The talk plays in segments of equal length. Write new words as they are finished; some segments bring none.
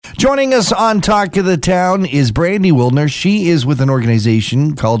Joining us on Talk of the Town is Brandi Woolner. She is with an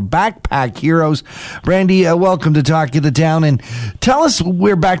organization called Backpack Heroes. Brandi, welcome to Talk of the Town, and tell us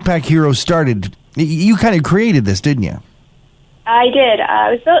where Backpack Heroes started. You kind of created this, didn't you? I did. It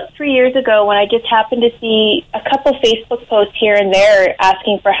was about 3 years ago when I just happened to see a couple Facebook posts here and there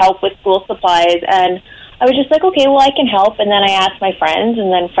asking for help with school supplies, and I was just like, okay, well, I can help. And then I asked my friends,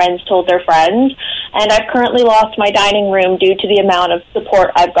 and then friends told their friends. And I've currently lost my dining room due to the amount of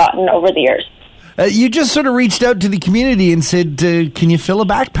support I've gotten over the years. You just sort of reached out to the community and said, can you fill a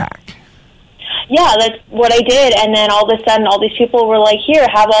backpack? Yeah, that's what I did. And then all of a sudden, all these people were like, here,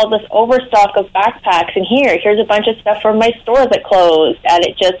 have all this overstock of backpacks. And here's a bunch of stuff from my store that closed. And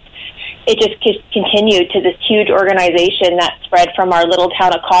it just continued to this huge organization that spread from our little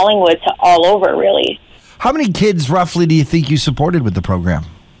town of Collingwood to all over, really. How many kids roughly do you think you supported with the program?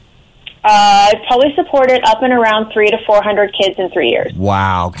 I probably supported up and around 300 to 400 kids in 3 years.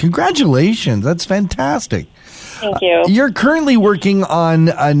 Wow. Congratulations. That's fantastic. Thank you. You're currently working on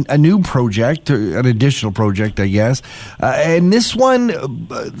a new project, an additional project, I guess. And this one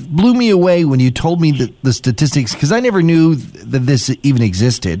blew me away when you told me the statistics, because I never knew that this even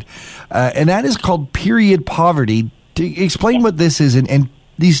existed. And that is called period poverty. Explain what this is, and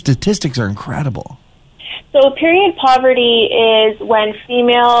these statistics are incredible. So period poverty is when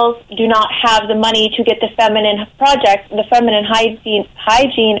females do not have the money to get the feminine hygiene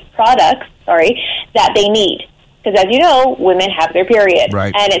products, that they need. Because as you know, women have their period.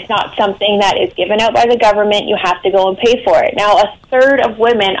 Right. And it's not something that is given out by the government. You have to go and pay for it. Now, a third of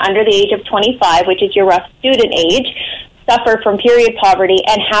women under the age of 25, which is your rough student age, suffer from period poverty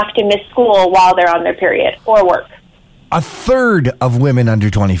and have to miss school while they're on their period or work. A third of women under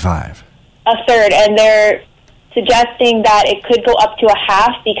 25? A third, and they're suggesting that it could go up to a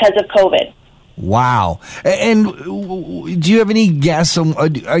half because of COVID. Wow. And do you have any guess on,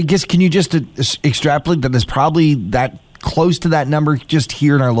 I guess, can you just extrapolate that there's probably that close to that number just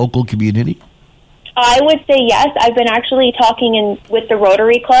here in our local community? I would say yes. I've been actually talking with the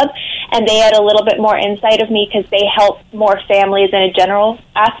Rotary Club, and they had a little bit more insight of me because they help more families in a general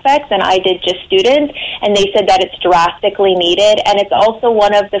aspect than I did just students, and they said that it's drastically needed, and it's also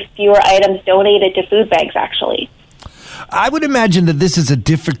one of the fewer items donated to food banks, actually. I would imagine that this is a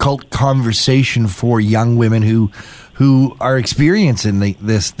difficult conversation for young women who are experiencing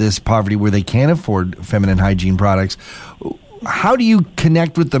this poverty where they can't afford feminine hygiene products. How do you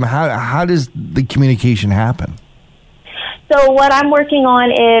connect with them? How does the communication happen? So what I'm working on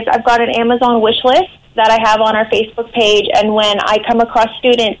is I've got an Amazon wish list that I have on our Facebook page, and when I come across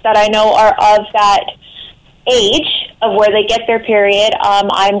students that I know are of that age of where they get their period,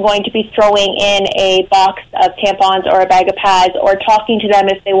 I'm going to be throwing in a box of tampons or a bag of pads, or talking to them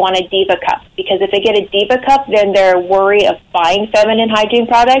if they want a Diva cup. Because if they get a Diva cup, then their worry of buying feminine hygiene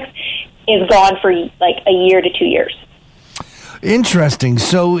products is gone for like a year to 2 years. Interesting.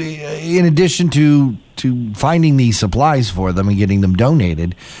 So in addition to finding these supplies for them and getting them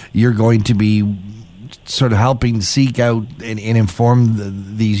donated, you're going to be sort of helping seek out and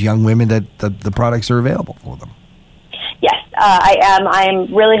inform these young women that the products are available for them. Yes, I am.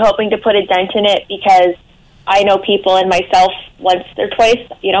 I'm really hoping to put a dent in it because I know people, and myself once or twice,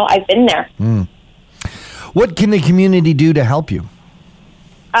 I've been there. What can the community do to help you?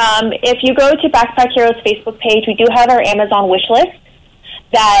 If you go to Backpack Heroes Facebook page, we do have our Amazon wish list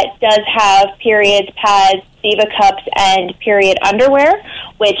that does have periods, pads, Diva cups, and period underwear,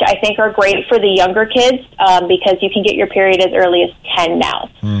 which I think are great for the younger kids because you can get your period as early as 10 now.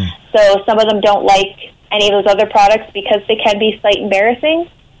 So some of them don't like any of those other products because they can be slight embarrassing.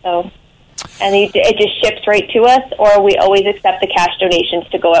 And it just ships right to us, or we always accept the cash donations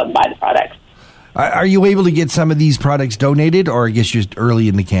to go out and buy the products. Are you able to get some of these products donated, or I guess just early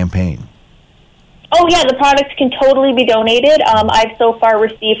in the campaign? Oh, yeah, the products can totally be donated. I've so far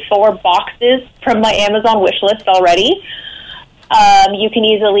received 4 boxes from my Amazon wish list already. You can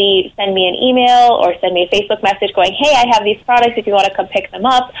easily send me an email or send me a Facebook message going, hey, I have these products if you want to come pick them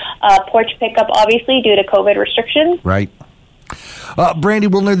up. Porch pickup, obviously, due to COVID restrictions. Right. Brandi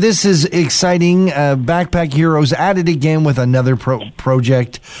Woolner, this is exciting. Backpack Heroes at it again with another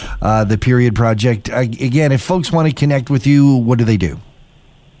project, the Period Project. Again, if folks want to connect with you, what do they do?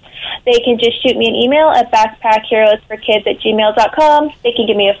 They can just shoot me an email at backpackheroesforkids@gmail.com. They can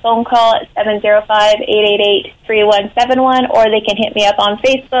give me a phone call at 705-888-3171, or they can hit me up on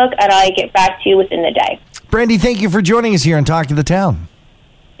Facebook, and I get back to you within the day. Brandi, thank you for joining us here on Talk of the Town.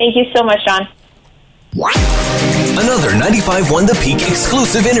 Thank you so much, Sean. Another 95.1 The Peak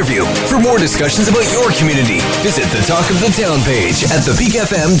exclusive interview. For more discussions about your community, visit the Talk of the Town page at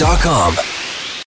thepeakfm.com.